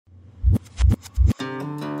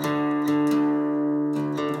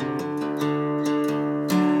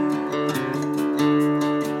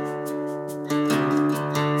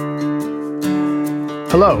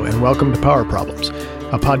Hello, and welcome to Power Problems,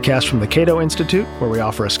 a podcast from the Cato Institute, where we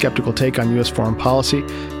offer a skeptical take on U.S. foreign policy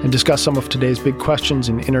and discuss some of today's big questions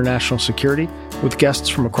in international security with guests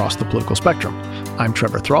from across the political spectrum. I'm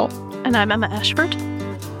Trevor Thrall. And I'm Emma Ashford.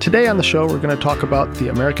 Today on the show, we're going to talk about the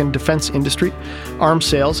American defense industry, arms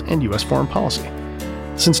sales, and U.S. foreign policy.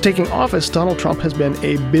 Since taking office, Donald Trump has been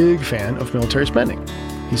a big fan of military spending.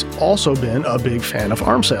 He's also been a big fan of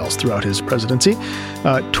arms sales throughout his presidency,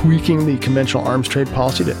 tweaking the conventional arms trade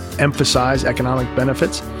policy to emphasize economic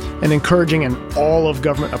benefits and encouraging an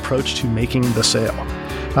all-of-government approach to making the sale.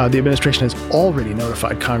 The administration has already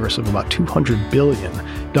notified Congress of about $200 billion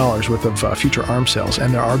worth of future arms sales,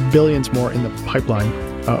 and there are billions more in the pipeline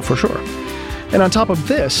for sure. And on top of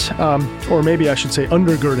this, or maybe I should say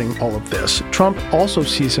undergirding all of this, Trump also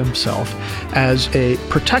sees himself as a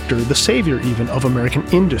protector, the savior even, of American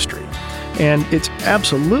industry. And it's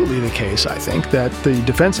absolutely the case, I think, that the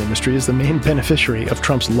defense industry is the main beneficiary of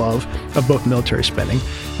Trump's love of both military spending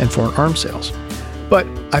and foreign arms sales. But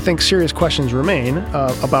I think serious questions remain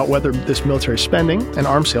about whether this military spending and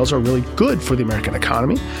arms sales are really good for the American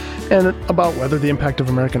economy, and about whether the impact of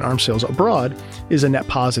American arms sales abroad is a net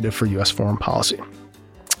positive for U.S. foreign policy.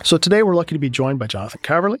 So today we're lucky to be joined by Jonathan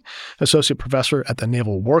Kaverly, Associate Professor at the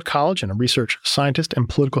Naval War College and a research scientist in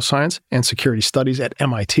political science and security studies at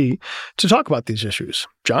MIT, to talk about these issues.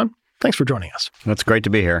 John, thanks for joining us. It's great to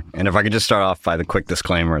be here. And if I could just start off by the quick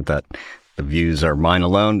disclaimer that the views are mine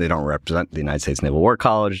alone. They don't represent the United States Naval War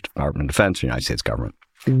College, Department of Defense, or United States government.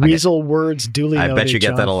 Weasel words duly noted. I bet you get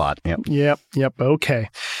John. that a lot. Yep. Okay.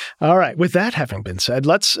 All right. With that having been said,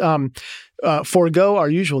 let's forego our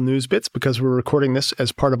usual news bits because we're recording this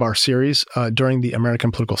as part of our series during the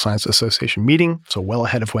American Political Science Association meeting, so well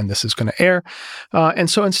ahead of when this is going to air. And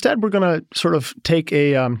so instead, we're going to sort of take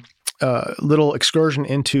a little excursion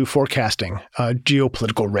into forecasting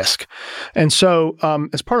geopolitical risk. And so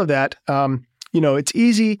as part of that, it's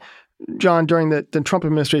easy, John, during the Trump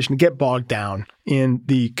administration to get bogged down in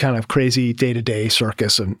the kind of crazy day-to-day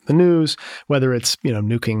circus of the news, whether it's,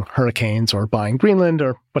 nuking hurricanes or buying Greenland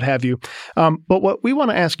or what have you. But what we want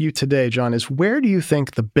to ask you today, John, is where do you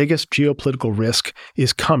think the biggest geopolitical risk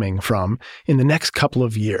is coming from in the next couple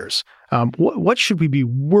of years? What should we be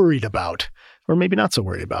worried about, or maybe not so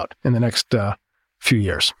worried about, in the next few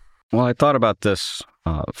years? Well, I thought about this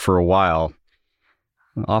for a while.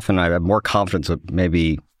 Often I have more confidence of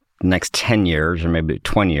maybe next 10 years or maybe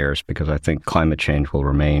 20 years because I think climate change will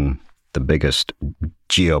remain the biggest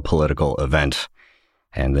geopolitical event.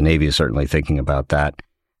 And the Navy is certainly thinking about that,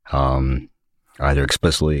 either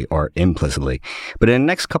explicitly or implicitly. But in the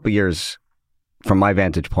next couple of years, from my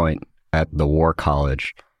vantage point at the War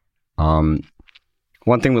College, one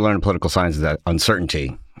thing we learn in political science is that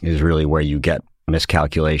uncertainty is really where you get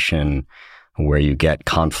miscalculation, where you get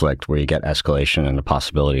conflict, where you get escalation and the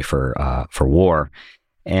possibility for war.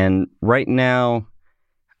 And right now,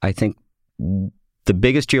 I think the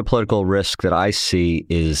biggest geopolitical risk that I see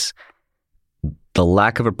is the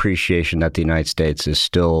lack of appreciation that the United States is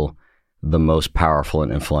still the most powerful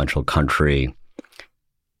and influential country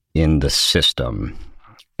in the system.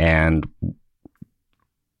 And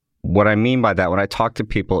what I mean by that, when I talk to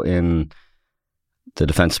people in the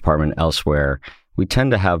Defense Department elsewhere, we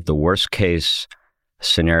tend to have the worst case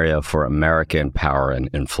scenario for American power and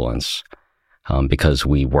influence because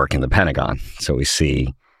we work in the Pentagon. So we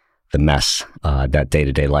see the mess that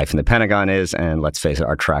day-to-day life in the Pentagon is. And let's face it,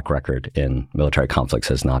 our track record in military conflicts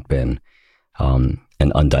has not been an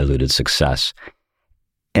undiluted success.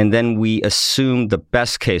 And then we assume the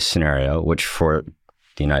best case scenario, which for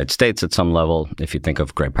the United States at some level, if you think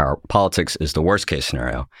of great power politics, is the worst case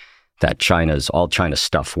scenario, that all China's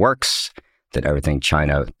stuff works, that everything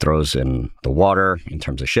China throws in the water in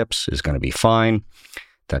terms of ships is going to be fine,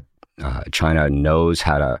 that China knows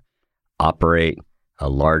how to operate a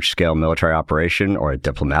large-scale military operation or a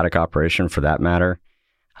diplomatic operation for that matter.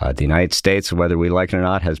 The United States, whether we like it or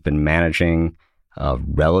not, has been managing a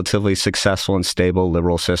relatively successful and stable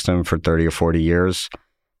liberal system for 30 or 40 years.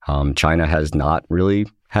 China has not really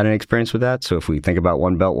had any experience with that. So if we think about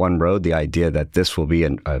One Belt, One Road, the idea that this will be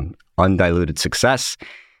an undiluted success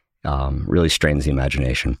really strains the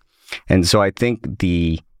imagination. And so I think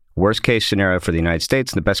the worst case scenario for the United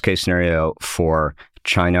States and the best case scenario for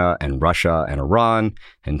China and Russia and Iran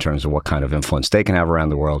in terms of what kind of influence they can have around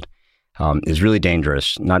the world is really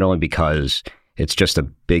dangerous, not only because it's just a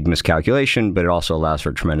big miscalculation, but it also allows for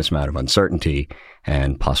a tremendous amount of uncertainty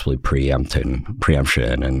and possibly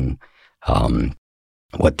preemption and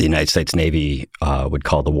what the United States Navy would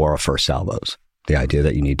call the war of first salvos, the idea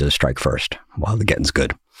that you need to strike first while the getting's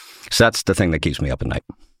good. So that's the thing that keeps me up at night.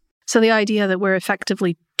 So the idea that we're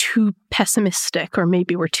effectively too pessimistic, or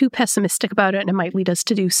maybe we're too pessimistic about it and it might lead us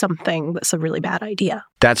to do something that's a really bad idea.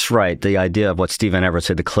 That's right. The idea of what Steve Van Everett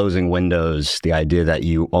said, the closing windows, the idea that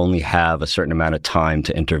you only have a certain amount of time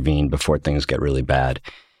to intervene before things get really bad.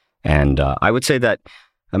 And I would say that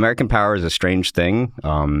American power is a strange thing.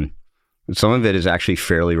 Some of it is actually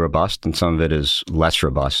fairly robust and some of it is less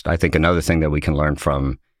robust. I think another thing that we can learn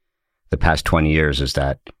from the past 20 years is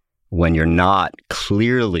that when you're not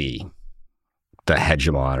clearly the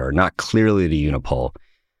hegemon or not clearly the unipole,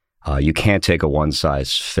 you can't take a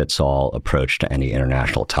one-size-fits-all approach to any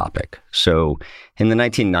international topic. So in the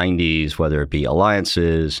 1990s, whether it be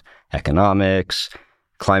alliances, economics,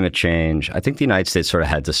 climate change, I think the United States sort of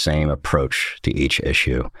had the same approach to each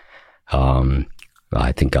issue.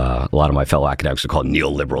 I think a lot of my fellow academics would call it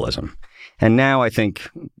neoliberalism. And now I think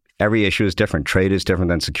every issue is different. Trade is different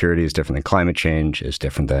than security, is different than climate change, is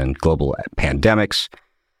different than global pandemics,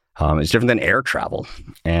 is different than air travel.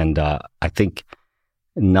 And I think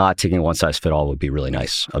not taking a one-size-fits-all would be really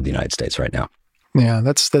nice of the United States right now. Yeah,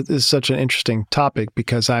 that is such an interesting topic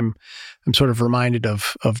because I'm sort of reminded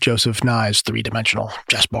of Joseph Nye's three-dimensional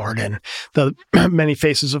chessboard and the many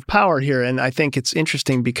faces of power here. And I think it's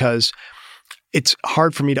interesting because it's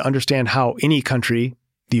hard for me to understand how any country,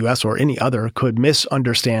 the U.S. or any other, could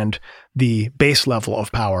misunderstand the base level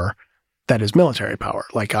of power that is military power.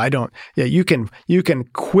 Like you can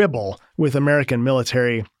quibble with American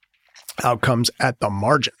military outcomes at the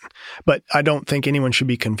margin, but I don't think anyone should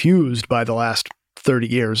be confused by the last 30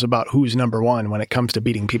 years about who's number one when it comes to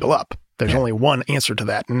beating people up. There's only one answer to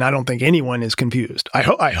that, and I don't think anyone is confused. I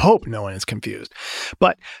hope no one is confused.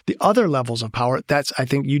 But the other levels of power, that's, I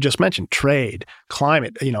think you just mentioned, trade,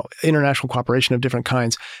 climate, international cooperation of different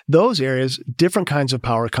kinds. Those areas, different kinds of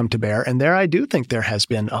power come to bear, and there I do think there has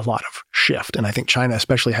been a lot of shift, and I think China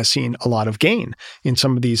especially has seen a lot of gain in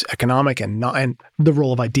some of these economic and the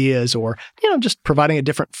role of ideas, or just providing a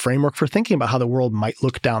different framework for thinking about how the world might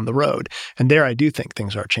look down the road. And there I do think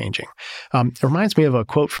things are changing. It reminds me of a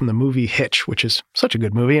quote from the movie Hitch, which is such a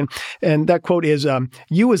good movie. And that quote is,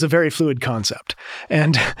 "You is a very fluid concept."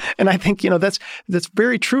 And I think, that's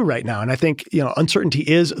very true right now. And I think, uncertainty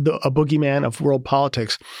is a boogeyman of world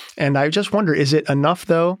politics. And I just wonder, is it enough,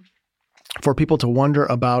 though, for people to wonder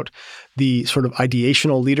about the sort of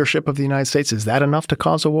ideational leadership of the United States? Is that enough to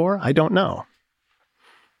cause a war? I don't know.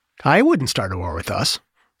 I wouldn't start a war with us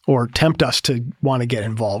or tempt us to want to get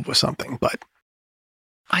involved with something, but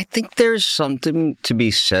I think there's something to be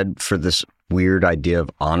said for this weird idea of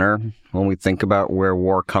honor when we think about where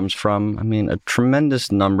war comes from. I mean, a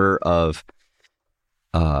tremendous number of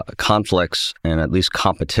conflicts and at least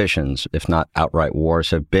competitions, if not outright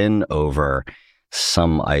wars, have been over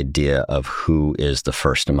some idea of who is the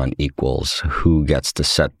first among equals, who gets to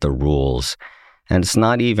set the rules. And it's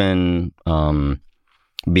not even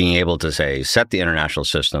being able to say, set the international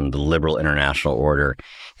system, the liberal international order.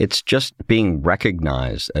 It's just being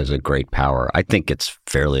recognized as a great power. I think it's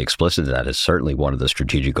fairly explicit that is certainly one of the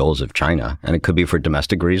strategic goals of China. And it could be for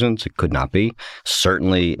domestic reasons. It could not be.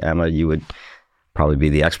 Certainly, Emma, you would probably be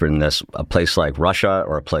the expert in this. A place like Russia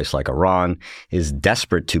or a place like Iran is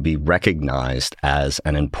desperate to be recognized as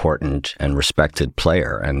an important and respected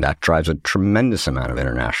player. And that drives a tremendous amount of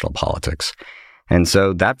international politics. And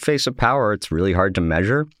so that face of power, it's really hard to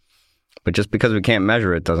measure. But just because we can't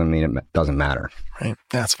measure it doesn't mean it doesn't matter. Right.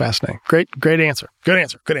 That's fascinating. Great answer. Good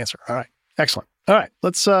answer. All right. Excellent. All right.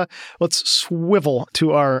 Let's swivel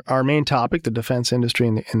to our main topic, the defense industry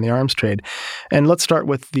and the arms trade. And let's start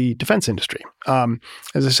with the defense industry.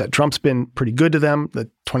 As I said, Trump's been pretty good to them.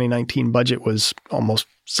 The 2019 budget was almost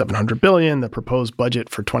 $700 billion. The proposed budget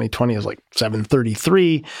for 2020 is like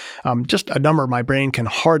 $733. Just a number my brain can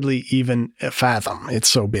hardly even fathom. It's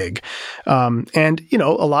so big. And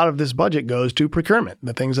a lot of this budget goes to procurement,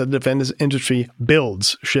 the things that the defense industry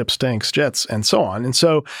builds, ships, tanks, jets, and so on. And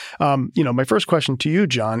so, my first question to you,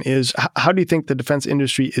 John, is how do you think the defense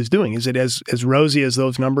industry is doing? Is it as rosy as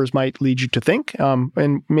those numbers might lead you to think?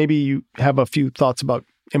 And maybe you have a few thoughts about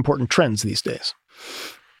important trends these days.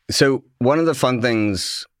 So one of the fun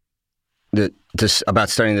things about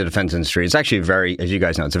studying the defense industry, it's actually as you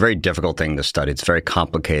guys know, it's a very difficult thing to study. It's very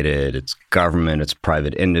complicated. It's government, it's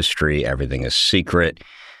private industry. Everything is secret.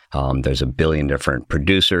 There's a billion different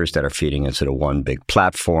producers that are feeding into the one big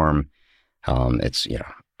platform. It's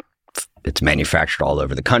manufactured all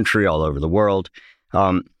over the country, all over the world.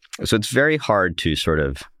 So it's very hard to sort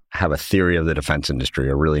of have a theory of the defense industry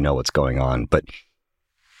or really know what's going on. But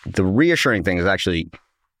the reassuring thing is actually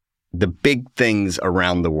the big things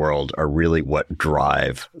around the world are really what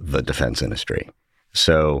drive the defense industry.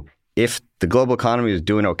 So if the global economy is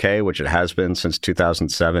doing okay, which it has been since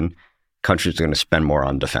 2007, countries are going to spend more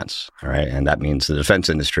on defense, all right? And that means the defense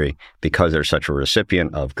industry, because they're such a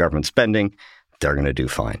recipient of government spending, they're going to do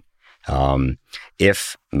fine.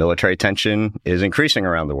 If military tension is increasing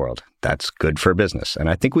around the world, that's good for business. And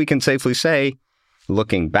I think we can safely say,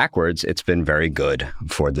 looking backwards, it's been very good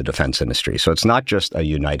for the defense industry. So it's not just a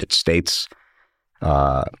United States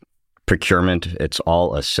procurement, it's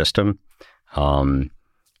all a system. The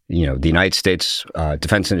United States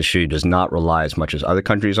defense industry does not rely as much as other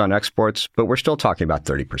countries on exports, but we're still talking about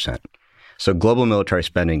 30%. So global military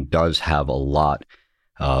spending does have a lot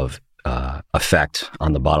of effect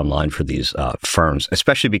on the bottom line for these firms,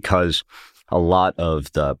 especially because a lot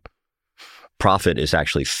of the profit is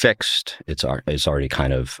actually fixed. It's already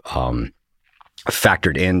kind of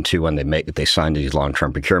factored into when they sign these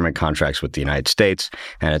long-term procurement contracts with the United States,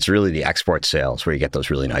 and it's really the export sales where you get those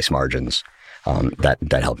really nice margins that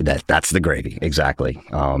help. That's the gravy, exactly.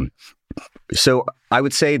 So I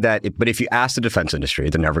would say that, but if you ask the defense industry,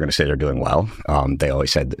 they're never going to say they're doing well. They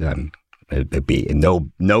always said it'd be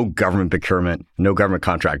no government procurement, no government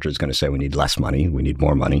contractor is going to say we need less money, we need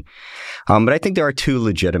more money. But I think there are two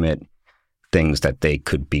legitimate things that they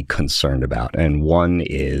could be concerned about, and one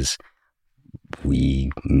is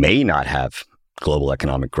we may not have global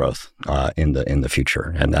economic growth in the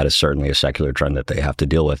future, and that is certainly a secular trend that they have to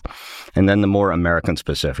deal with. And then the more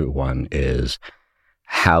American-specific one is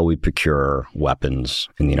how we procure weapons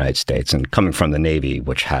in the United States. And coming from the Navy,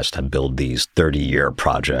 which has to build these 30-year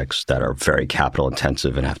projects that are very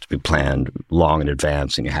capital-intensive and have to be planned long in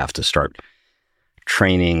advance, and you have to start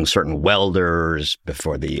training certain welders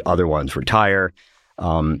before the other ones retire.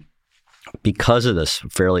 Because of this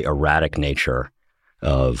fairly erratic nature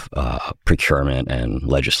of procurement and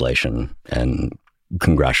legislation and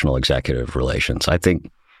congressional executive relations, I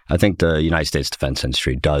think the United States defense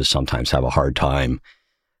industry does sometimes have a hard time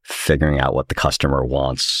figuring out what the customer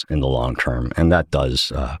wants in the long term, and that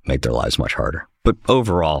does make their lives much harder. But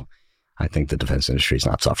overall, I think the defense industry is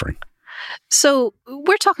not suffering. So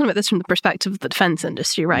we're talking about this from the perspective of the defense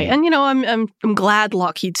industry, right? Yeah. And I'm glad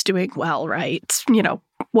Lockheed's doing well, right?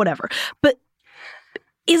 Whatever. But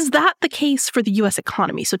is that the case for the U.S.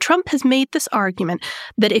 economy? So Trump has made this argument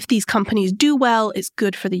that if these companies do well, it's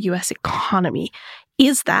good for the U.S. economy.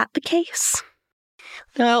 Is that the case?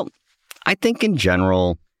 Well, I think in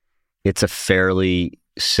general, it's a fairly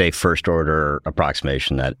safe first-order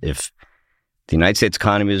approximation that if the United States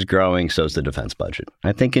economy is growing, so is the defense budget.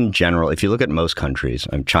 I think in general, if you look at most countries,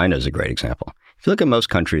 China is a great example. If you look at most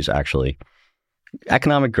countries, actually,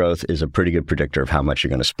 economic growth is a pretty good predictor of how much you're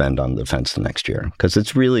going to spend on defense the next year, because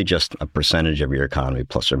it's really just a percentage of your economy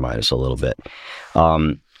plus or minus a little bit.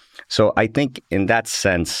 So I think in that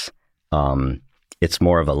sense, it's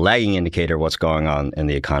more of a lagging indicator of what's going on in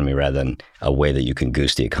the economy rather than a way that you can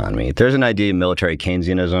goose the economy. There's an idea of military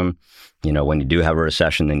Keynesianism. When you do have a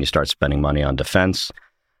recession, then you start spending money on defense.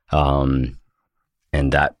 And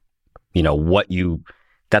that,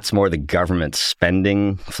 that's more the government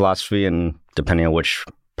spending philosophy. And depending on which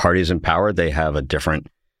party is in power, they have a different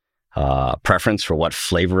preference for what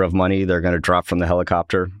flavor of money they're going to drop from the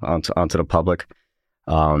helicopter onto the public.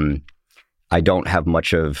 I don't have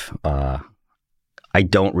much of... I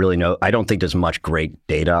don't really know. I don't think there's much great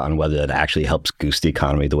data on whether it actually helps goose the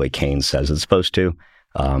economy the way Keynes says it's supposed to.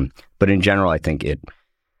 But in general, I think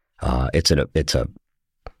it's a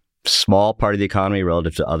small part of the economy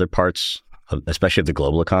relative to other parts, especially of the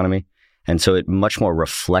global economy. And so it much more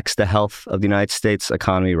reflects the health of the United States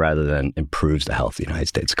economy rather than improves the health of the United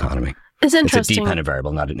States economy. It's interesting. It's a dependent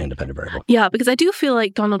variable, not an independent variable. Yeah, because I do feel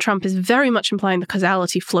like Donald Trump is very much implying the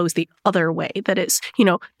causality flows the other way, that it's,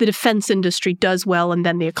 the defense industry does well and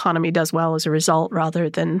then the economy does well as a result rather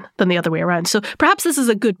than the other way around. So perhaps this is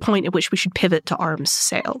a good point at which we should pivot to arms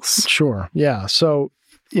sales. Sure. Yeah. So,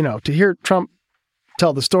 to hear Trump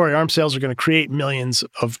tell the story, arms sales are going to create millions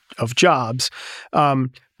of jobs.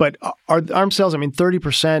 But are arms sales,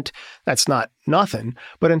 30%, that's not nothing.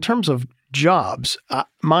 But in terms of jobs,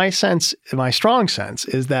 my strong sense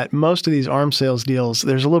is that most of these arms sales deals,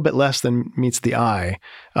 there's a little bit less than meets the eye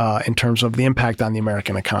in terms of the impact on the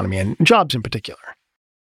American economy and jobs in particular.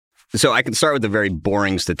 So I can start with a very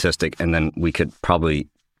boring statistic, and then we could probably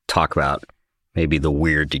talk about maybe the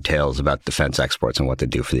weird details about defense exports and what they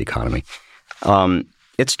do for the economy.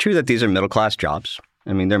 It's true that these are middle-class jobs.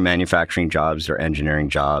 They're manufacturing jobs, they're engineering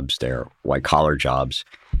jobs, they're white-collar jobs.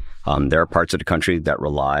 There are parts of the country that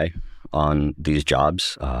rely on these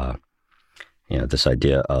jobs. This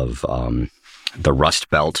idea of the Rust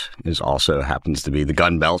Belt also happens to be the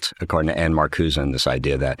gun belt, according to Anne Marcuse, and this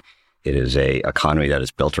idea that it is a economy that is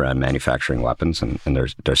built around manufacturing weapons, and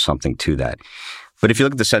there's something to that. But if you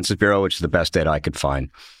look at the Census Bureau, which is the best data I could find,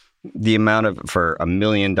 the amount of, for $1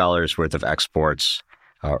 million worth of exports,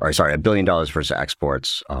 $1 billion worth of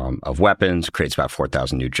exports of weapons creates about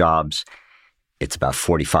 4,000 new jobs. It's about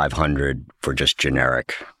 4,500 for just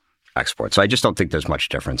generic exports. So I just don't think there's much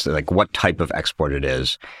difference. Like what type of export it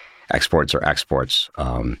is, exports are exports.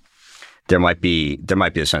 There might be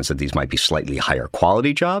a sense that these might be slightly higher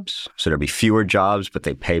quality jobs. So there'll be fewer jobs, but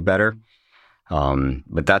they pay better.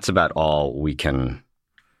 But that's about all we can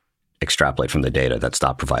extrapolate from the data that's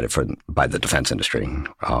not provided by the defense industry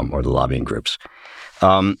or the lobbying groups.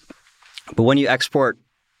 But when you export,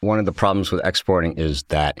 one of the problems with exporting is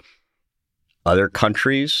that other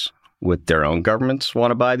countries with their own governments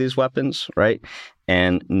want to buy these weapons, right?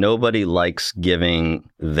 And nobody likes giving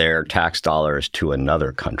their tax dollars to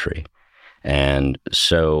another country. And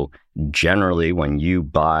so generally when you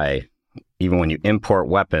buy, even when you import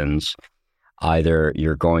weapons, either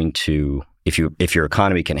you're going to, if your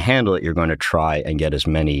economy can handle it, you're going to try and get as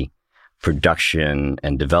many production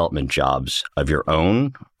and development jobs of your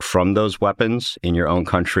own from those weapons in your own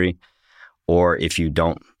country. Or if you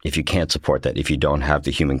can't support that, if you don't have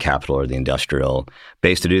the human capital or the industrial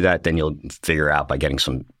base to do that, then you'll figure out by getting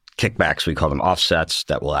some kickbacks, we call them offsets,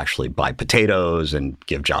 that will actually buy potatoes and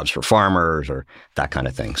give jobs for farmers or that kind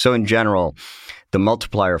of thing. So in general, the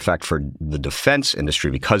multiplier effect for the defense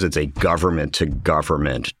industry, because it's a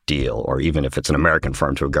government-to-government deal, or even if it's an American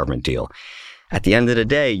firm to a government deal, at the end of the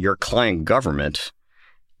day, your client government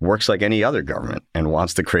works like any other government and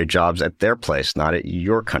wants to create jobs at their place, not at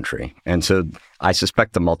your country. And so I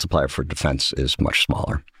suspect the multiplier for defense is much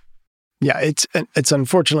smaller. Yeah, it's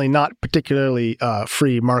unfortunately not particularly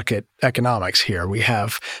free market economics here. We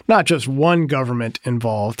have not just one government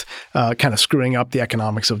involved kind of screwing up the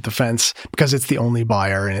economics of defense because it's the only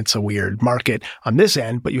buyer and it's a weird market on this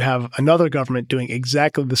end, but you have another government doing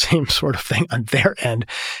exactly the same sort of thing on their end.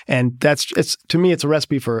 And to me, it's a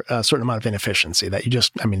recipe for a certain amount of inefficiency that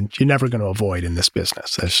you're never going to avoid in this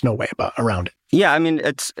business. There's no way around it. Yeah,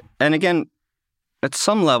 and again, at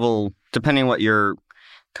some level, depending on what your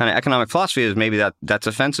kind of economic philosophy is, maybe that's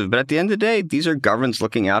offensive. But at the end of the day, these are governments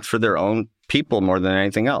looking out for their own people more than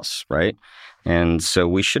anything else, right? And so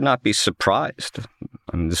we should not be surprised.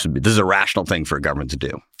 This is a rational thing for a government to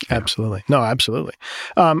do. Absolutely. No, absolutely.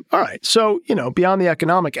 All right. So, beyond the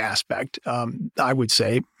economic aspect, I would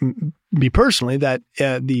say, me personally, that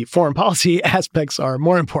the foreign policy aspects are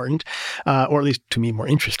more important, or at least to me, more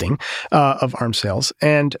interesting, of arms sales.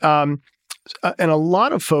 And a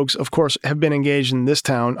lot of folks, of course, have been engaged in this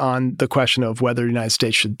town on the question of whether the United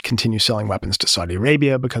States should continue selling weapons to Saudi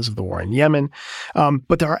Arabia because of the war in Yemen.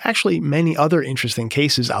 But there are actually many other interesting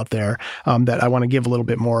cases out there that I want to give a little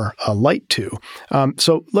bit more light to.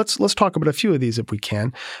 So let's talk about a few of these if we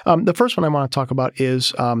can. The first one I want to talk about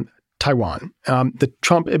is Taiwan. The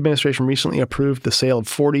Trump administration recently approved the sale of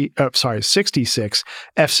 66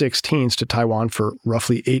 F-16s to Taiwan for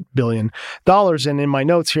roughly $8 billion. And in my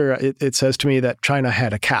notes here, it says to me that China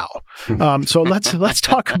had a cow. So let's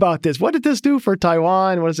talk about this. What did this do for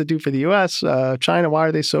Taiwan? What does it do for the U.S.? China, why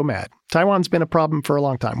are they so mad? Taiwan's been a problem for a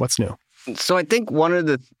long time. What's new? So I think one of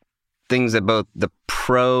the things that both the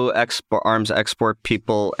pro-arms export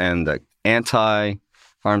people and the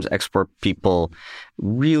anti-arms export people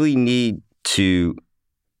really need to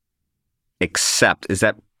accept is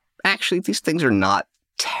that actually these things are not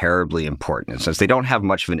terribly important since they don't have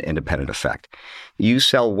much of an independent effect. You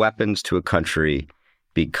sell weapons to a country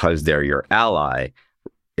because they're your ally.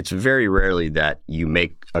 It's very rarely that you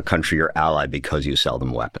make a country your ally because you sell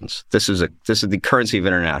them weapons. This is the currency of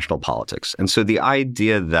international politics. And so the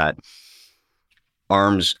idea that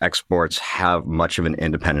arms exports have much of an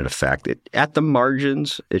independent effect. At the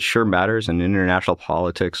margins, it sure matters. In international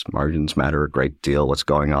politics, margins matter a great deal. What's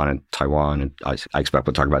going on in Taiwan, and I expect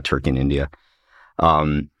we'll talk about Turkey and India.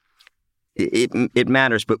 It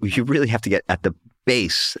matters, but you really have to get at the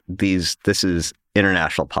base. This is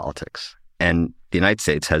international politics. And the United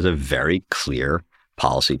States has a very clear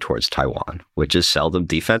policy towards Taiwan, which is sell them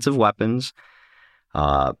defensive weapons,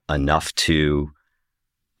 enough to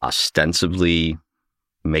ostensibly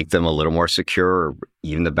make them a little more secure, or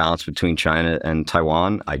even the balance between China and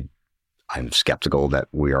Taiwan. I'm skeptical that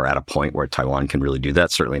we are at a point where Taiwan can really do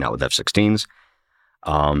that, certainly not with F-16s,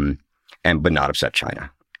 but not upset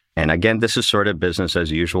China. And again, this is sort of business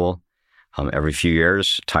as usual. Every few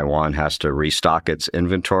years, Taiwan has to restock its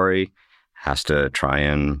inventory, has to try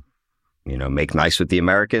and make nice with the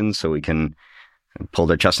Americans so we can pull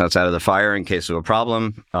their chestnuts out of the fire in case of a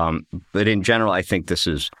problem. But in general, I think this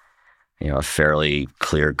is a fairly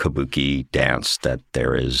clear kabuki dance that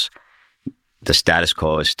there is the status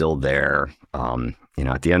quo is still there.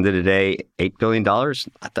 At the end of the day, $8 billion,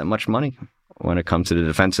 not that much money. when it comes to the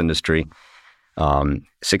defense industry.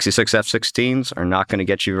 66 F-16s are not going to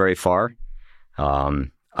get you very far.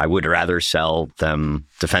 I would rather sell them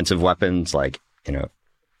defensive weapons like,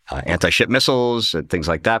 anti-ship missiles and things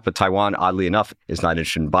like that. But Taiwan, oddly enough, is not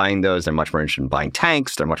interested in buying those. They're much more interested in buying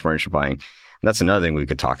tanks. They're much more interested in buying. And that's another thing we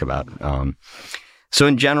could talk about. So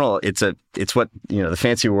in general, it's what, the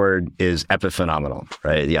fancy word is epiphenomenal,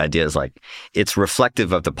 right? The idea is like, it's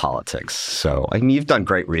reflective of the politics. So, you've done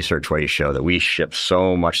great research where you show that we ship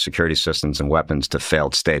so much security systems and weapons to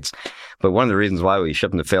failed states. But one of the reasons why we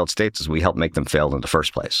ship them to failed states is we help make them fail in the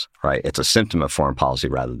first place, right? It's a symptom of foreign policy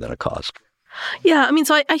rather than a cause. Yeah,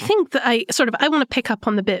 so I think that I want to pick up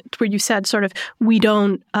on the bit where you said sort of we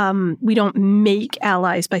don't make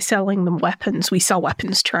allies by selling them weapons. We sell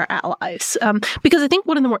weapons to our allies, because I think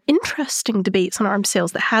one of the more interesting debates on arms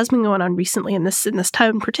sales that has been going on recently in this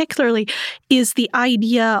town particularly is the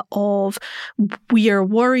idea of we are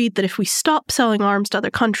worried that if we stop selling arms to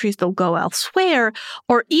other countries, they'll go elsewhere,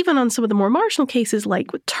 or even on some of the more marginal cases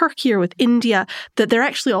like with Turkey or with India, that they're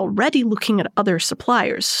actually already looking at other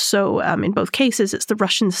suppliers. So in both cases, it's the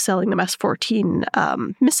Russians selling them S-14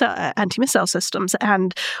 anti-missile systems.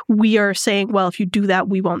 And we are saying, well, if you do that,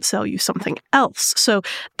 we won't sell you something else. So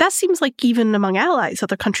that seems like even among allies,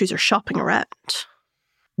 other countries are shopping around.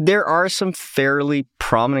 There are some fairly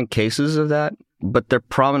prominent cases of that, but they're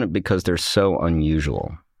prominent because they're so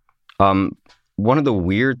unusual. One of the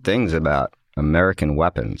weird things about American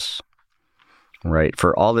weapons, right,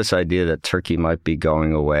 for all this idea that Turkey might be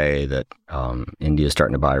going away, that India is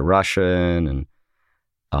starting to buy Russian,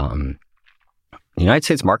 and the United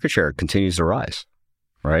States market share continues to rise,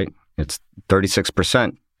 right? It's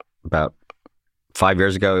 36%. About 5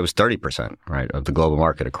 years ago, it was 30%, right, of the global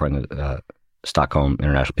market, according to Stockholm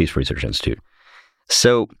International Peace Research Institute.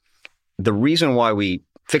 So the reason why we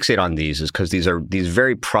fixate on these is because these are these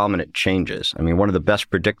very prominent changes. One of the best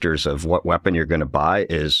predictors of what weapon you're going to buy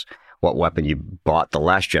is what weapon you bought the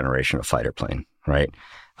last generation of fighter plane, right?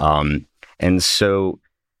 And so,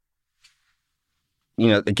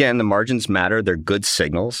 again, the margins matter. They're good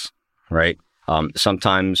signals, right?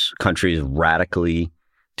 Sometimes countries radically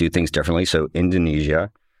do things differently. So Indonesia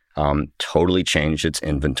totally changed its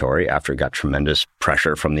inventory after it got tremendous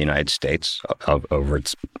pressure from the United States over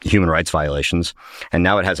its human rights violations. And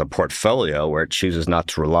now it has a portfolio where it chooses not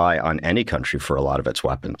to rely on any country for a lot of its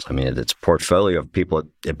weapons. Its portfolio of people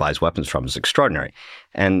it buys weapons from is extraordinary.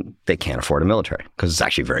 And they can't afford a military because it's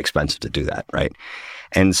actually very expensive to do that, right?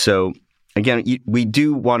 And so, again, we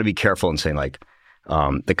do want to be careful in saying,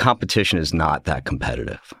 the competition is not that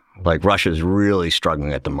competitive. Russia is really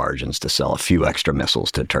struggling at the margins to sell a few extra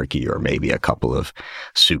missiles to Turkey or maybe a couple of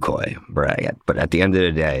Sukhoi. But at the end of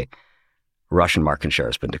the day, Russian market share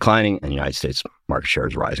has been declining and the United States market share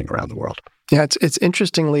is rising around the world. Yeah, it's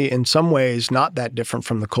interestingly, in some ways, not that different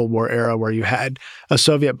from the Cold War era where you had a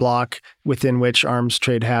Soviet bloc within which arms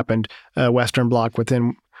trade happened, a Western bloc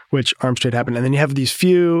within which arms trade happened. And then you have these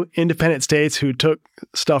few independent states who took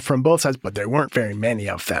stuff from both sides, but there weren't very many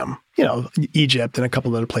of them. Egypt and a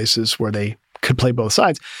couple of other places where they could play both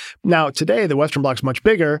sides. Now, today, the Western bloc is much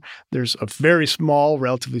bigger. There's a very small,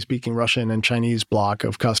 relatively speaking, Russian and Chinese bloc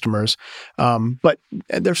of customers. But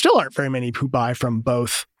there still aren't very many who buy from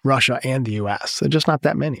both Russia and the U.S. They're just not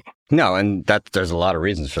that many. No, and there's a lot of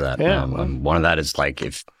reasons for that. Yeah. One of that is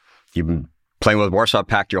if you've been playing with Warsaw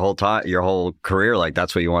Pact your whole career,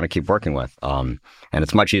 that's what you want to keep working with. And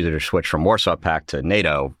it's much easier to switch from Warsaw Pact to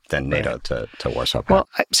NATO than NATO to Warsaw Pact. Well,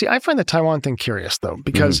 I find the Taiwan thing curious, though,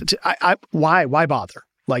 because why bother?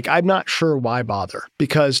 I'm not sure why bother,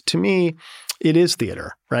 because to me, it is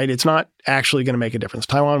theater, right? It's not actually going to make a difference.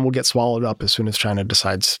 Taiwan will get swallowed up as soon as China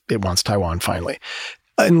decides it wants Taiwan finally.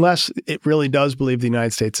 Unless it really does believe the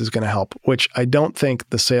United States is going to help, which I don't think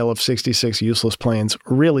the sale of 66 useless planes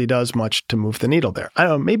really does much to move the needle there. I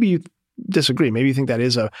don't know, maybe you disagree. Maybe you think that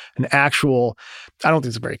is an actual, I don't think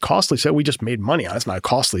it's a very costly sale. We just made money on it. It's not a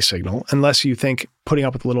costly signal, unless you think putting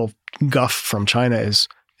up with a little guff from China is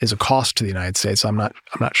a cost to the United States. I'm not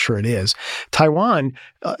sure it is. Taiwan,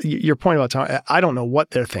 your point about Taiwan, I don't know what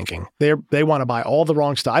they're thinking. They want to buy all the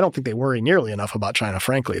wrong stuff. I don't think they worry nearly enough about China,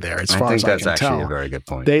 frankly, there, as far as I can tell. I think that's actually a very good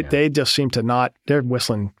point. They just seem to not, they're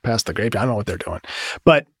whistling past the grapevine. I don't know what they're doing.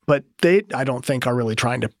 But they, I don't think, are really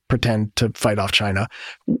trying to pretend to fight off China.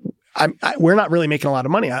 We're not really making a lot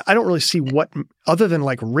of money. I don't really see what, other than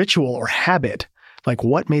ritual or habit,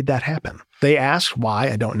 what made that happen? They asked why.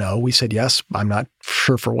 I don't know. We said yes. I'm not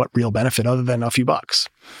sure for what real benefit other than a few bucks.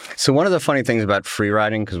 So one of the funny things about free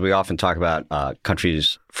riding, because we often talk about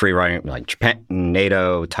countries free riding like Japan,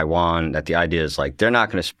 NATO, Taiwan, that the idea is they're not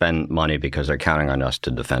going to spend money because they're counting on us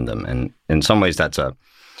to defend them. And in some ways, that's a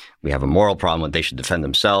we have a moral problem. They should defend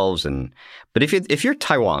themselves. But if you're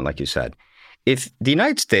Taiwan, like you said, if the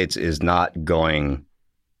United States is not going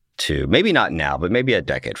to, maybe not now, but maybe a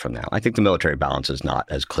decade from now, I think the military balance is not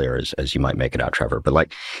as clear as you might make it out, Trevor. But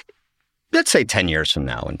like, let's say 10 years from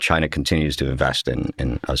now, and China continues to invest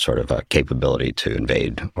in a sort of a capability to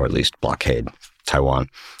invade or at least blockade Taiwan,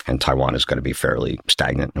 and Taiwan is going to be fairly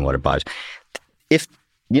stagnant in what it buys. If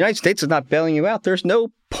the United States is not bailing you out, there's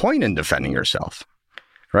no point in defending yourself,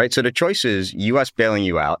 right? So the choice is U.S. bailing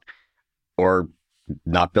you out or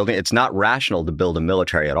not building. It's not rational to build a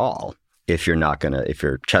military at all if your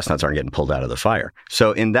chestnuts aren't getting pulled out of the fire.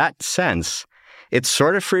 So in that sense, it's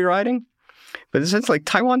sort of free riding, but in a sense, like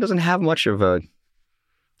Taiwan doesn't have much of a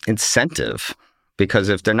incentive, because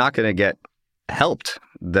if they're not going to get helped,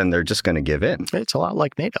 then they're just going to give in. It's a lot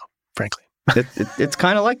like NATO, frankly. It's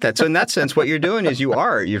kind of like that. So in that sense, what you're doing is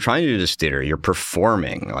you're trying to do this theater. You're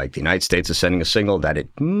performing. Like the United States is sending a signal that it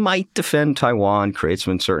might defend Taiwan, create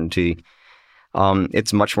some uncertainty.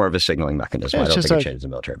 It's much more of a signaling mechanism. I don't think it changes the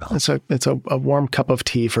military balance. It's a warm cup of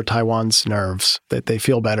tea for Taiwan's nerves, that they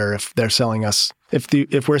feel better if they're selling us,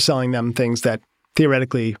 if we're selling them things that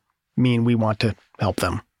theoretically mean we want to help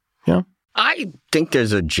them. Yeah. I think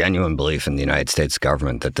there's a genuine belief in the United States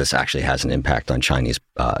government that this actually has an impact on Chinese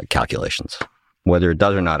calculations. Whether it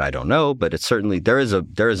does or not, I don't know, but it's certainly there is a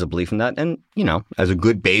belief in that. And as a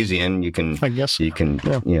good Bayesian,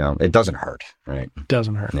 it doesn't hurt, right? It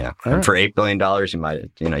doesn't hurt. Yeah. And right. For $8 billion, you might,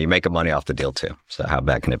 you make money off the deal too. So how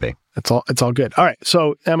bad can it be? It's all good. All right.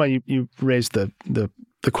 So Emma, you raised the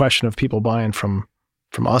question of people buying from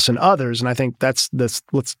us and others. And I think let's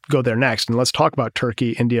go there next. And let's talk about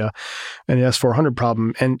Turkey, India, and the S-400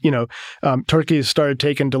 problem. And, Turkey has started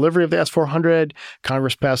taking delivery of the S-400.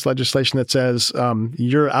 Congress passed legislation that says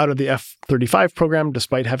you're out of the F-35 program,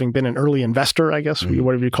 despite having been an early investor, I guess,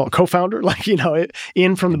 whatever you call it, co-founder,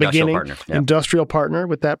 in from the beginning, partner. Yep. Industrial partner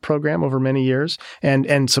with that program over many years.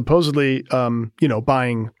 And supposedly,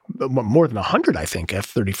 buying more than 100, I think,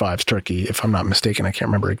 F-35s, Turkey, if I'm not mistaken. I can't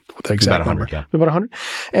remember the exact number. Yeah. About 100.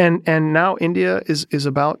 And now India is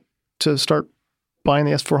about to start buying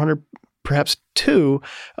the S-400, perhaps two.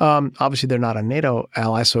 Obviously, they're not a NATO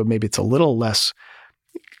ally, so maybe it's a little less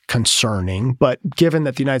concerning. But given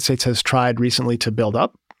that the United States has tried recently to build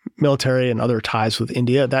up military and other ties with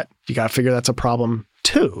India, that you got to figure that's a problem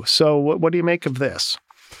too. So what do you make of this?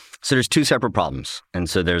 So there's two separate problems. And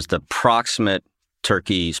so there's the proximate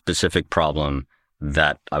Turkey-specific problem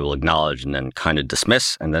that I will acknowledge and then kind of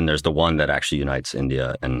dismiss. And then there's the one that actually unites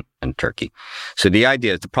India and Turkey. So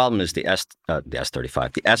the problem is the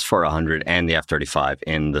S-35, the S-400 and the F-35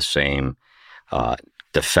 in the same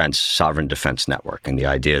sovereign defense network. And the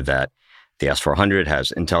idea that the S-400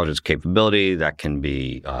 has intelligence capability that can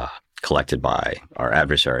be collected by our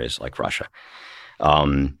adversaries like Russia.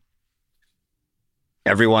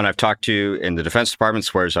 Everyone I've talked to in the Defense Department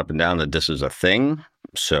swears up and down that this is a thing.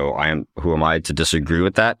 So who am I to disagree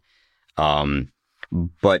with that?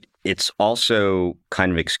 But it's also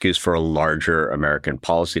kind of excuse for a larger American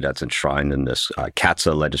policy that's enshrined in this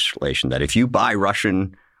CAATSA legislation that if you buy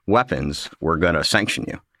Russian weapons, we're going to sanction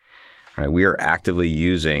you. Right? We are actively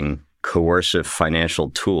using coercive financial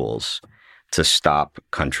tools to stop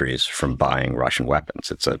countries from buying Russian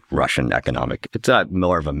weapons. It's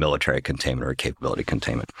more of a military containment or a capability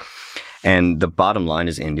containment. And the bottom line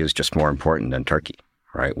is India is just more important than Turkey,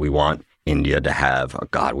 right? We want India to have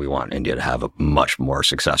a much more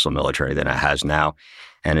successful military than it has now.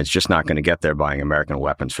 And it's just not going to get there buying American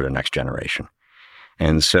weapons for the next generation.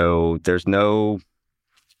 And so it's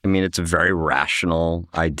a very rational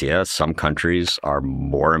idea. Some countries are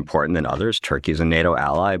more important than others. Turkey is a NATO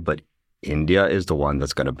ally, but India is the one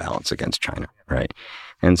that's going to balance against China, right?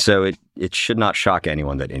 And so it should not shock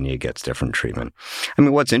anyone that India gets different treatment. I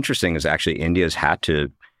mean, what's interesting is actually India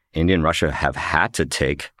and Russia have had to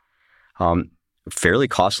take fairly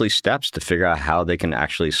costly steps to figure out how they can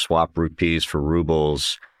actually swap rupees for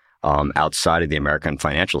rubles outside of the American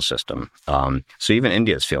financial system. So even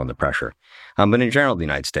India is feeling the pressure. But in general, the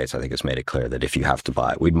United States, I think, has made it clear that if you have to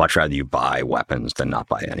buy, we'd much rather you buy weapons than not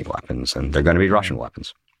buy any weapons. And they're going to be Russian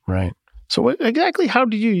weapons. Right. So exactly how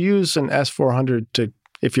do you use an S-400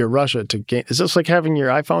 if you're Russia to gain? Is this like having your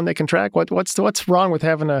iPhone they can track? What's wrong with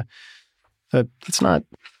having it's not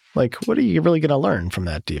like, what are you really going to learn from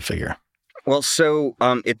that, do you figure? Well, so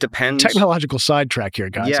it depends. Technological sidetrack here,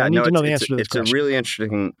 guys. Yeah, I need to know the answer to this question. It's a really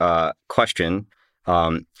interesting question.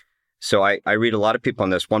 So I read a lot of people on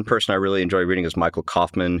this. One person I really enjoy reading is Michael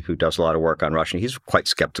Kaufman, who does a lot of work on Russia. He's quite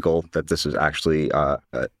skeptical that this is actually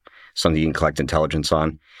something you can collect intelligence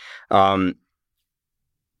on.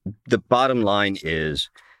 The bottom line is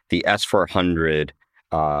the S-400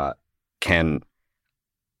 can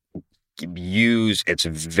use its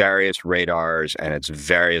various radars and its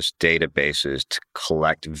various databases to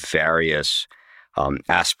collect various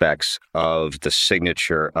aspects of the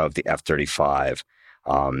signature of the F-35,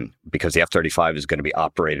 because the F-35 is going to be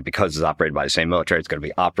operated, because it's operated by the same military, it's going to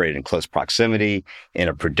be operated in close proximity in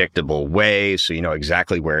a predictable way, so you know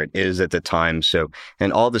exactly where it is at the time. So,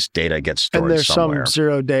 and all this data gets stored somewhere. And there's some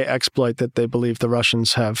zero-day exploit that they believe the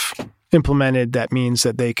Russians have implemented that means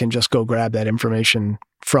that they can just go grab that information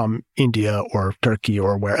from India or Turkey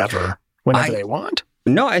or wherever, whenever they want.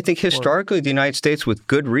 No, I think historically the United States, with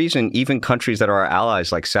good reason, even countries that are our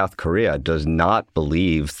allies like South Korea, does not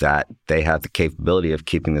believe that they have the capability of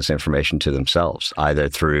keeping this information to themselves, either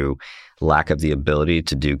through lack of the ability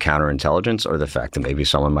to do counterintelligence or the fact that maybe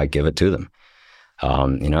someone might give it to them.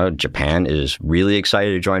 Japan is really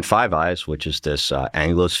excited to join Five Eyes, which is this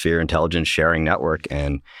Anglosphere intelligence sharing network.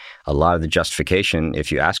 And a lot of the justification,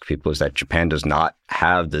 if you ask people, is that Japan does not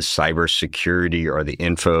have the cybersecurity or the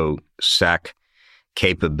InfoSec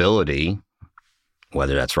capability,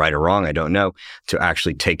 whether that's right or wrong, I don't know, to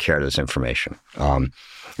actually take care of this information. For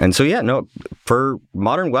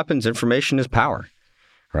modern weapons, information is power,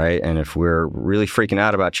 right? And if we're really freaking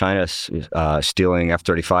out about China stealing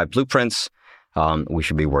F-35 blueprints, we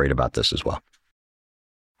should be worried about this as well.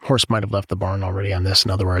 Horse might have left the barn already on this,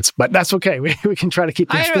 in other words, but that's okay. We can try to keep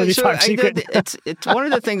the F-35 secret. It's one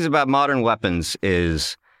of the things about modern weapons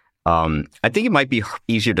is I think it might be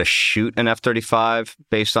easier to shoot an F-35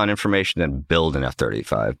 based on information than build an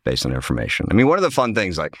F-35 based on information. I mean, one of the fun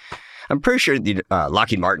things, like, I'm pretty sure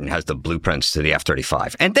Lockheed Martin has the blueprints to the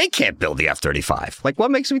F-35, and they can't build the F-35. Like,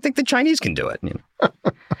 what makes me think the Chinese can do it? You know?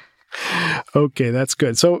 Okay, that's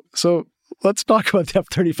good. So let's talk about the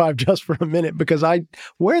F-35 just for a minute, because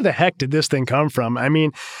where the heck did this thing come from? I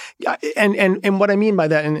mean, and what I mean by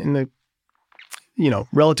that in the,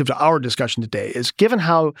 relative to our discussion today is, given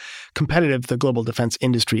how competitive the global defense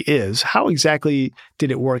industry is, how exactly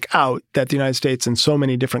did it work out that the United States and so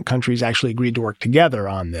many different countries actually agreed to work together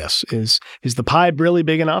on this? Is the pie really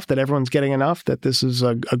big enough that everyone's getting enough, that this is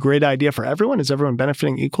a great idea for everyone? Is everyone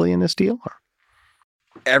benefiting equally in this deal?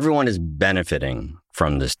 Everyone is benefiting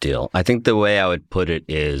from this deal. I think the way I would put it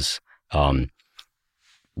is,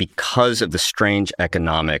 because of the strange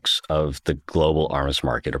economics of the global arms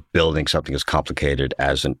market, or building something as complicated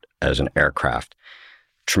as an aircraft,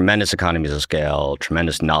 tremendous economies of scale,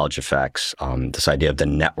 tremendous knowledge effects, this idea of the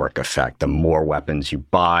network effect. The more weapons you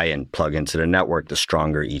buy and plug into the network, the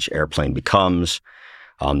stronger each airplane becomes,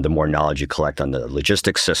 the more knowledge you collect on the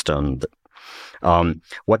logistics system.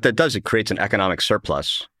 What that does, it creates an economic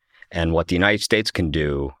surplus. And what the United States can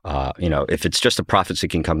do, if it's just a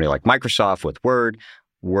profit-seeking company like Microsoft with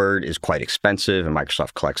Word is quite expensive, and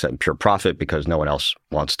Microsoft collects that in pure profit because no one else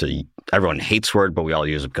wants to. Everyone hates Word, but we all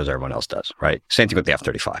use it because everyone else does, right? Same thing with the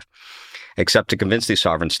F-35. Except to convince these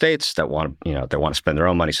sovereign states that want to spend their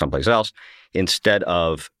own money someplace else, instead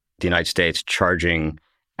of the United States charging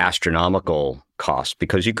astronomical costs,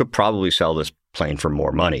 because you could probably sell this plane for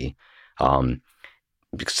more money.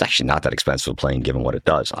 Because it's actually not that expensive a plane given what it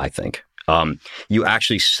does, I think. You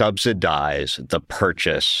actually subsidize the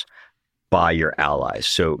purchase by your allies.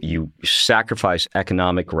 So you sacrifice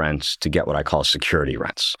economic rents to get what I call security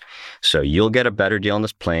rents. So you'll get a better deal on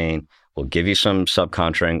this plane. We'll give you some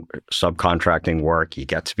subcontracting work. You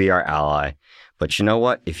get to be our ally. But you know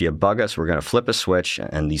what? If you bug us, we're going to flip a switch,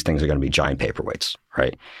 and these things are going to be giant paperweights,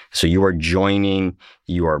 right? So you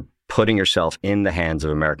are putting yourself in the hands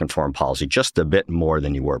of American foreign policy just a bit more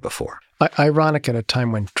than you were before. Ironic at a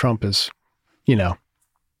time when Trump is,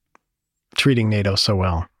 treating NATO so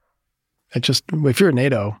well. If you're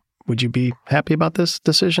NATO, would you be happy about this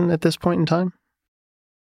decision at this point in time?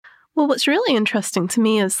 Well, what's really interesting to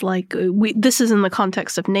me is this is in the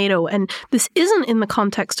context of NATO, and this isn't in the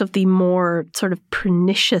context of the more sort of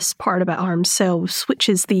pernicious part about arms sales, which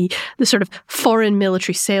is the sort of foreign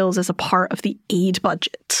military sales as a part of the aid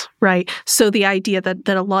budget, right? So the idea that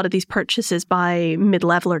a lot of these purchases by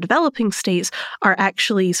mid-level or developing states are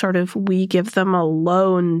actually sort of, we give them a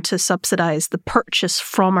loan to subsidize the purchase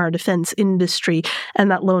from our defense industry, and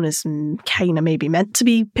that loan is kind of maybe meant to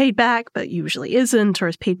be paid back, but usually isn't, or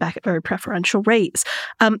is paid back at very preferential rates.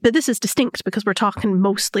 But this is distinct because we're talking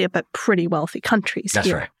mostly about pretty wealthy countries. That's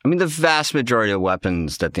here. right. I mean, the vast majority of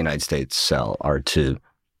weapons that the United States sell are to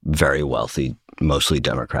very wealthy, mostly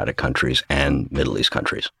democratic countries and Middle East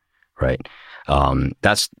countries, right?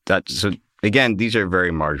 So again, these are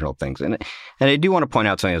very marginal things. And I do want to point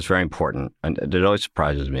out something that's very important, and it always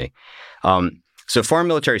surprises me. So foreign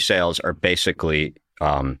military sales are basically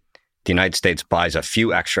the United States buys a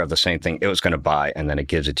few extra of the same thing it was going to buy, and then it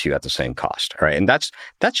gives it to you at the same cost. All right. And that's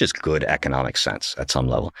just good economic sense at some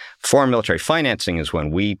level. Foreign military financing is when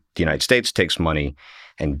the United States takes money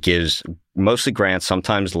and gives mostly grants,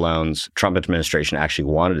 sometimes loans. Trump administration actually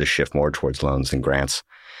wanted to shift more towards loans than grants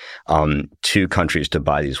to countries to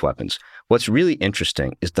buy these weapons. What's really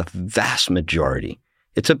interesting is the vast majority.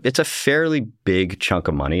 It's a fairly big chunk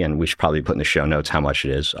of money, and we should probably put in the show notes how much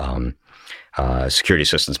it is. Security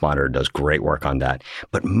Assistance Monitor does great work on that.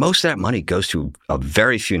 But most of that money goes to a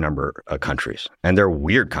very few number of countries. And they're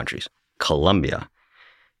weird countries. Colombia,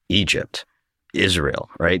 Egypt, Israel,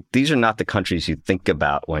 right? These are not the countries you think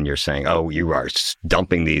about when you're saying, oh, you are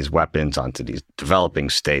dumping these weapons onto these developing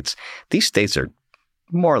states. These states are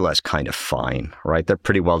more or less kind of fine, right? They're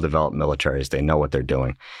pretty well-developed militaries. They know what they're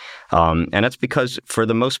doing. And that's because, for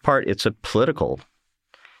the most part, it's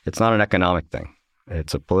not an economic thing.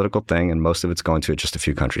 It's a political thing, and most of it's going to just a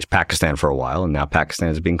few countries. Pakistan for a while, and now Pakistan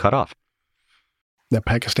is being cut off. That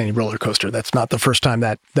Pakistani roller coaster, that's not the first time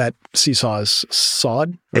that seesaw is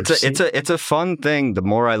sawed. It's a fun thing. The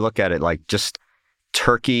more I look at it, like just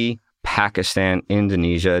Turkey, Pakistan,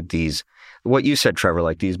 Indonesia, what you said, Trevor,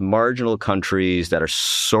 like these marginal countries that are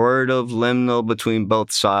sort of liminal between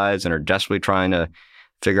both sides and are desperately trying to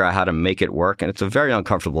figure out how to make it work. And it's a very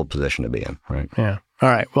uncomfortable position to be in, right? Yeah. All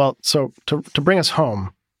right. Well, so to bring us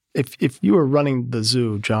home, if you were running the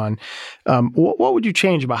zoo, John, what would you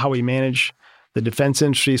change about how we manage the defense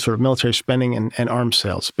industry, sort of military spending and arms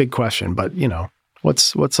sales? Big question, but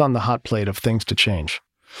what's on the hot plate of things to change?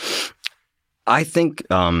 I think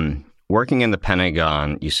working in the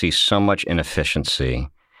Pentagon, you see so much inefficiency,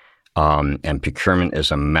 and procurement is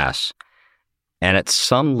a mess. And at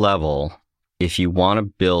some level, if you want to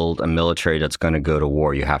build a military that's going to go to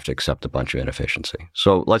war, you have to accept a bunch of inefficiency.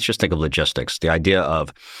 So let's just think of logistics. The idea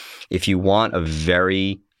of, if you want a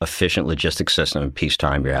very efficient logistics system in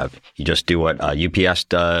peacetime, you just do what UPS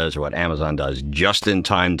does or what Amazon does,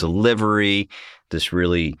 just-in-time delivery, this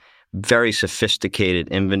really very sophisticated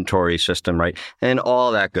inventory system, right? And all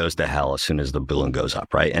that goes to hell as soon as the balloon goes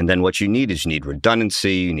up, right? And then what you need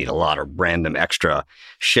redundancy. You need a lot of random extra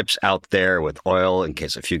ships out there with oil in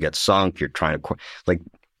case a few get sunk. You're trying to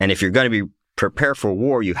and if you're going to be prepared for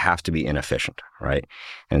war, you have to be inefficient, right?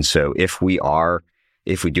 And so if we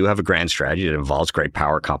do have a grand strategy that involves great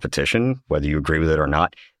power competition, whether you agree with it or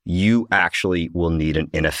not, you actually will need an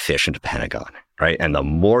inefficient Pentagon, right? And the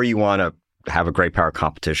more you want to have a great power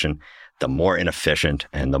competition, the more inefficient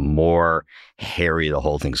and the more hairy the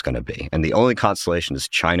whole thing's going to be. And the only consolation is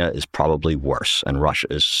China is probably worse, and Russia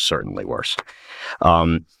is certainly worse.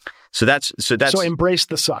 So embrace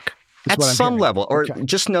the suck. At some level, or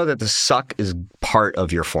just know that the suck is part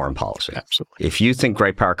of your foreign policy. Absolutely. If you think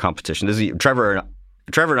great power competition, Trevor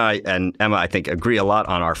and I and Emma, I think, agree a lot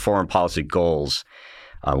on our foreign policy goals,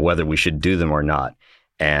 whether we should do them or not.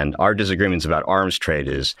 And our disagreements about arms trade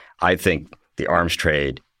is, I think the arms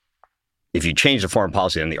trade, if you change the foreign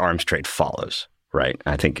policy, then the arms trade follows, right?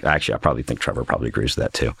 I probably think Trevor probably agrees with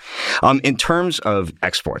that too. In terms of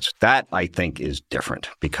exports, that I think is different,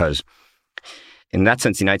 because in that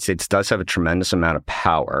sense, the United States does have a tremendous amount of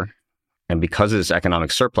power. And because of this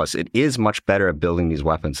economic surplus, it is much better at building these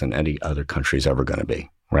weapons than any other country is ever going to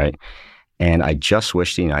be, right? And I just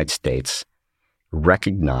wish the United States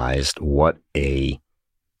recognized what a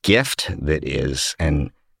gift that is, and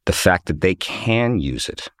the fact that they can use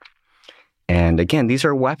it. And again, these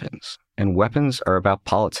are weapons, and weapons are about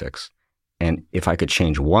politics. And if I could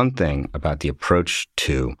change one thing about the approach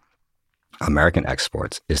to American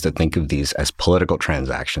exports, is to think of these as political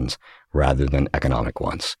transactions rather than economic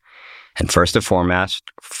ones. And first and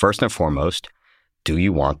foremost, do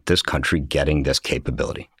you want this country getting this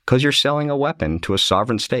capability? Because you're selling a weapon to a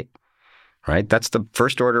sovereign state. Right? That's the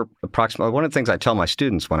first order approximation. One of the things I tell my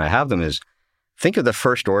students when I have them is, think of the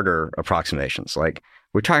first order approximations. Like,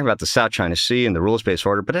 we're talking about the South China Sea and the rules-based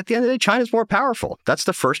order, but at the end of the day, China's more powerful. That's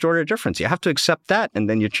the first order difference. You have to accept that, and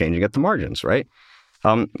then you're changing at the margins, right?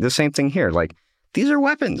 The same thing here. Like, these are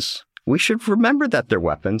weapons. We should remember that they're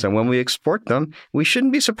weapons, and when we export them, we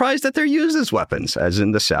shouldn't be surprised that they're used as weapons, as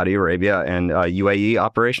in the Saudi Arabia and UAE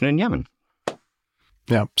operation in Yemen.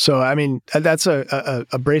 Yeah. So, I mean, that's a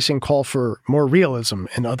bracing call for more realism,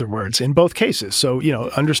 in other words, in both cases. So,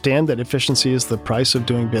 understand that efficiency is the price of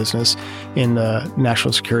doing business in the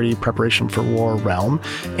national security preparation for war realm.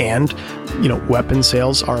 And, weapon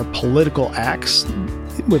sales are political acts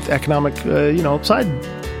with economic, side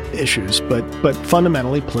issues, but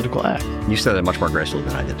fundamentally political act. You said it much more gracefully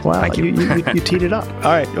than I did. Wow, Thank you. you teed it up.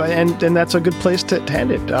 All right, and that's a good place to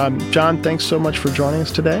end it. John, thanks so much for joining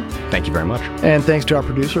us today. Thank you very much. And thanks to our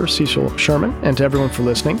producer, Cecil Sherman, and to everyone for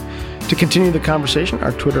listening. To continue the conversation,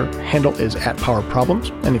 our Twitter handle is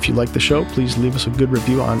 @PowerProblems. And if you like the show, please leave us a good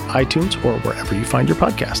review on iTunes or wherever you find your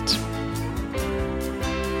podcasts.